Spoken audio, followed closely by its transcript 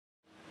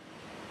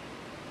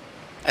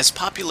As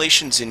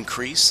populations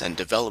increase and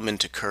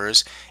development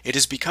occurs, it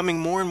is becoming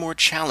more and more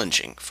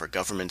challenging for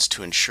governments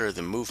to ensure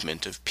the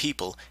movement of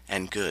people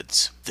and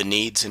goods. The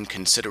needs and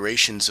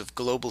considerations of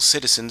global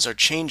citizens are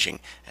changing,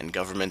 and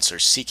governments are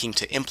seeking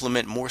to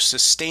implement more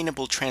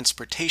sustainable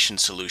transportation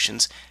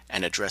solutions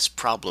and address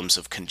problems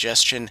of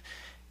congestion,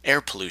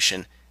 air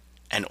pollution,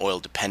 and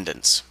oil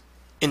dependence.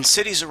 In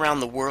cities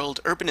around the world,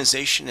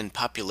 urbanization and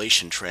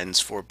population trends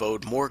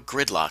forebode more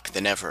gridlock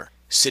than ever.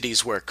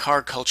 Cities where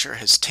car culture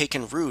has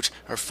taken root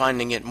are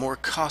finding it more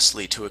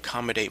costly to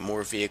accommodate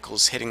more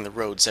vehicles hitting the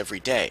roads every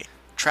day.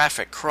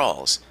 Traffic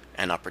crawls,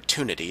 and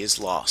opportunity is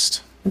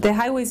lost. The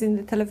highways in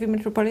the Tel Aviv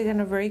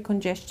metropolitan are very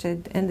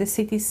congested, and the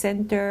city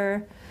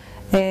center,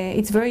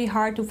 it's very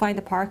hard to find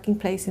a parking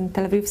place in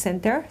Tel Aviv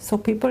center, so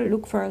people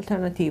look for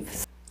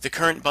alternatives. The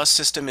current bus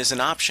system is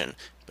an option,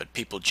 but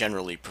people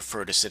generally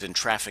prefer to sit in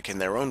traffic in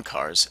their own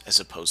cars as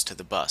opposed to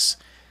the bus.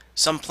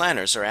 Some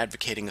planners are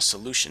advocating a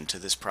solution to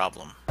this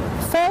problem.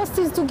 First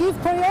is to give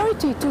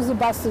priority to the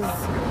buses,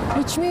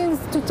 which means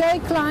to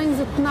take lines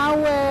that now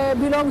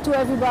belong to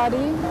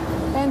everybody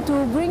and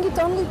to bring it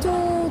only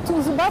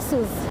to the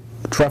buses.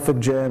 Traffic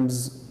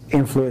jams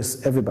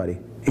influence everybody,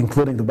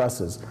 including the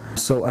buses.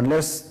 So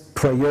unless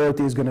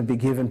priority is going to be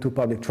given to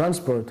public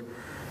transport,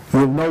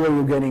 you'll know when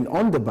you're getting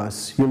on the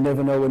bus, you'll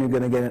never know when you're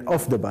going to get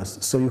off the bus.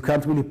 So you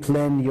can't really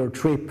plan your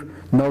trip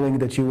knowing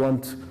that you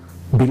won't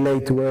be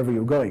late to wherever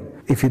you're going.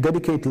 If you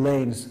dedicate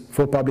lanes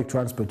for public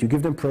transport, you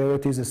give them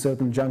priorities at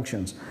certain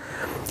junctions,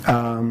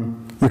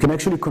 you can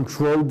actually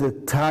control the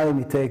time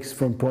it takes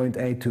from point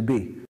A to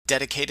B.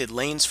 Dedicated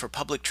lanes for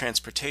public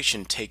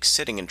transportation take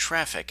sitting in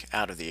traffic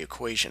out of the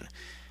equation.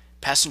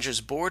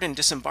 Passengers board and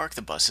disembark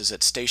the buses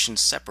at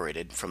stations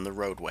separated from the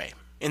roadway.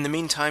 In the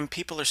meantime,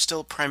 people are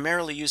still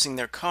primarily using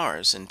their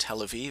cars in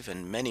Tel Aviv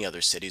and many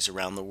other cities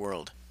around the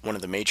world. One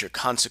of the major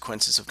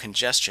consequences of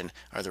congestion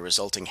are the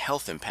resulting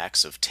health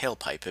impacts of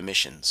tailpipe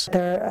emissions.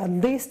 There are at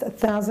least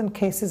 1,000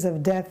 cases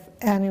of death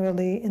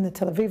annually in the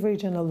Tel Aviv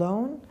region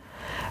alone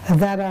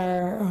that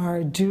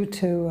are due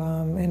to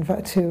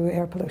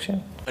air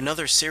pollution.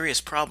 Another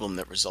serious problem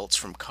that results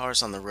from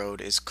cars on the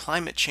road is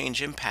climate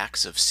change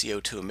impacts of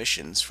CO2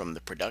 emissions from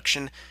the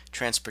production,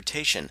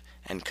 transportation,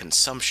 and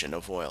consumption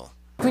of oil.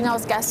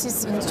 Greenhouse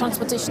gases in the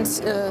transportation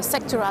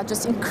sector are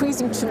just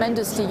increasing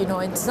tremendously,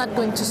 it's not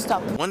going to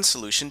stop. One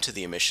solution to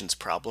the emissions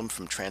problem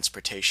from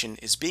transportation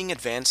is being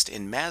advanced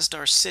in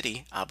Masdar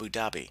City, Abu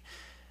Dhabi.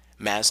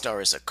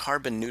 Masdar is a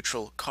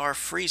carbon-neutral,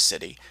 car-free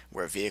city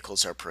where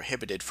vehicles are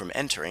prohibited from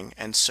entering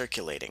and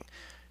circulating.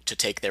 To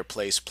take their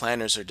place,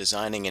 planners are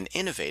designing an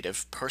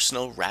innovative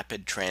personal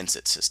rapid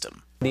transit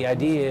system. The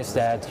idea is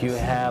that you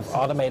have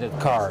automated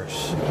cars,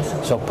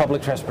 so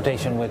public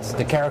transportation with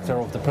the character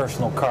of the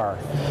personal car,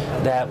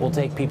 that will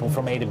take people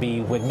from A to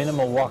B with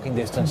minimal walking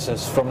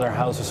distances from their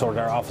houses or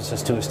their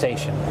offices to a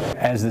station.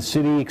 As the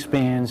city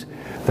expands,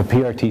 the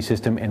PRT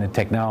system and the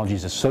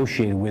technologies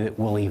associated with it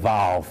will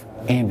evolve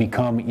and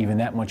become even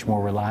that much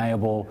more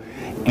reliable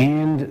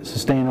and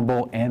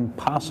sustainable and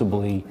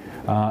possibly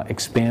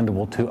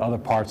expandable to other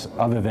parts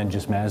other than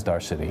just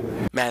Masdar City.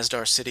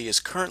 Masdar City is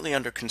currently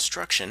under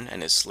construction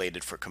and is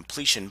slated for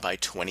completion by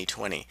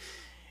 2020.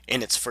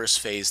 In its first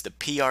phase, the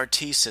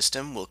PRT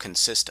system will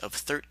consist of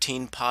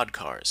 13 pod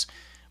cars.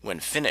 When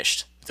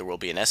finished, there will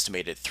be an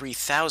estimated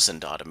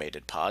 3,000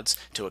 automated pods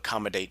to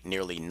accommodate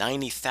nearly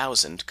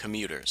 90,000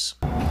 commuters.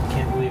 I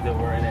can't believe that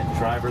we're in a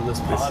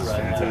driverless pod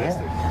right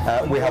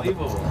now. We have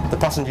the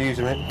passenger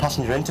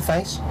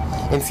interface.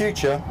 In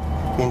future,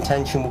 the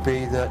intention will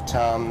be that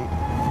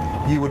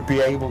you would be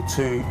able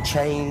to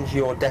change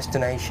your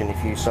destination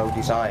if you so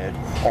desired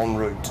en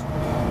route.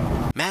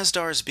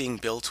 Masdar is being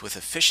built with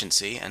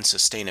efficiency and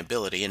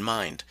sustainability in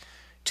mind.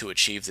 To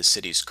achieve the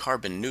city's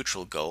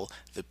carbon-neutral goal,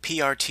 the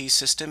PRT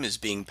system is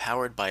being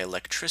powered by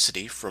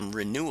electricity from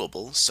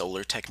renewable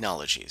solar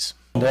technologies.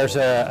 There's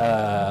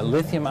a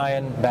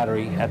lithium-ion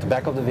battery at the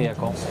back of the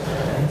vehicle.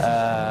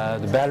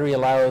 The battery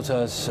allows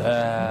us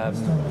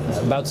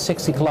about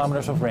 60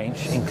 kilometers of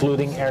range,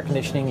 including air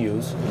conditioning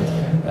use,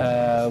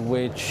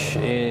 which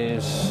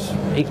is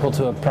equal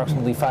to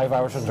approximately 5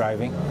 hours of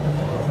driving.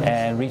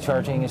 And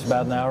recharging is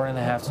about an hour and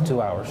a half to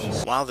 2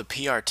 hours. While the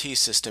PRT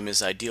system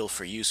is ideal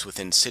for use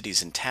within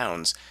cities and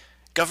towns,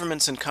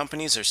 governments and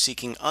companies are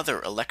seeking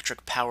other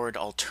electric-powered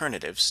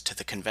alternatives to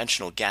the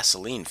conventional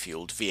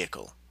gasoline-fueled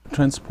vehicle.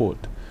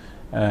 Transport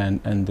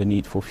and the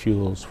need for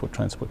fuels for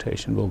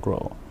transportation will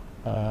grow.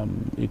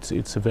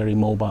 It's a very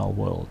mobile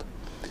world.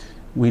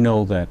 We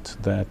know that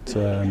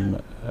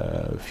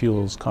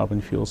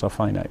carbon fuels are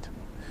finite.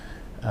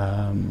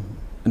 And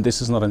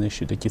this is not an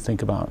issue that you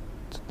think about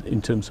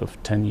in terms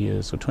of 10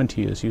 years or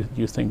 20 years.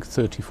 You think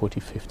 30, 40,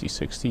 50,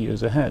 60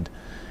 years ahead.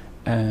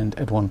 And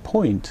at one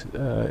point,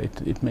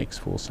 it makes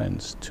full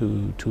sense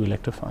to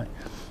electrify.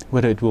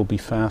 Whether it will be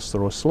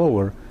faster or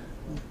slower,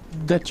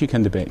 that you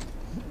can debate.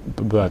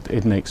 But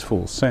it makes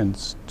full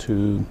sense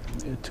to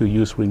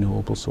use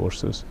renewable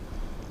sources,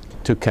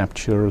 to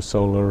capture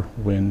solar,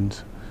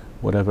 wind,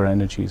 whatever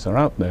energies are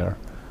out there,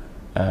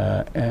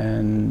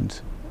 and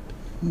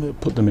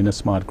put them in a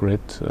smart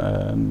grid,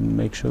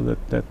 make sure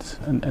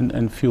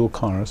and fuel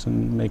cars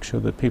and make sure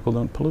that people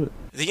don't pollute.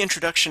 The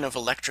introduction of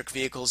electric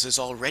vehicles is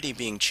already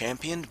being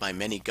championed by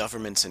many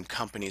governments and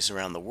companies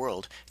around the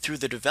world through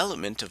the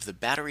development of the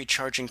battery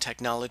charging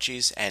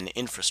technologies and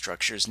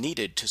infrastructures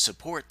needed to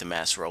support the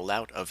mass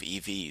rollout of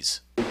EVs.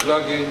 You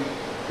plug in,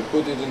 you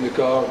put it in the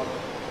car,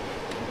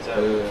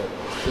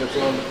 click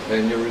on,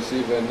 and you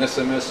receive an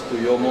SMS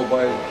to your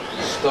mobile,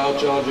 start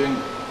charging,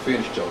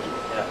 finish charging.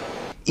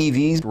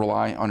 EVs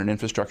rely on an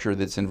infrastructure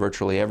that's in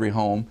virtually every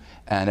home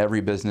and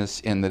every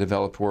business in the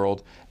developed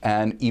world,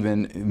 and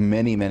even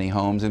many, many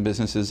homes and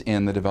businesses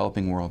in the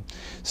developing world.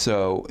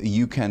 So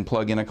you can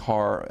plug in a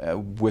car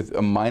with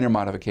a minor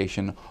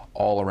modification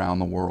all around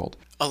the world.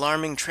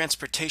 Alarming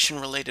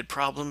transportation-related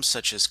problems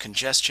such as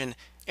congestion,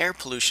 air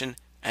pollution,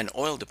 and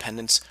oil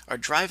dependence are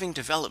driving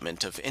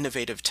development of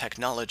innovative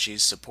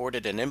technologies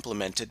supported and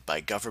implemented by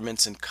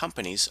governments and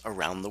companies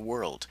around the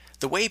world.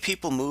 The way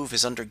people move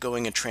is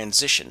undergoing a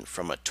transition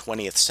from a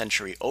 20th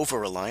century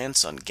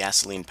over-reliance on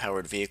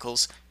gasoline-powered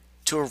vehicles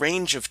to a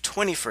range of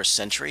 21st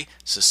century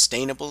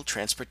sustainable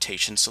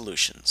transportation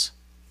solutions.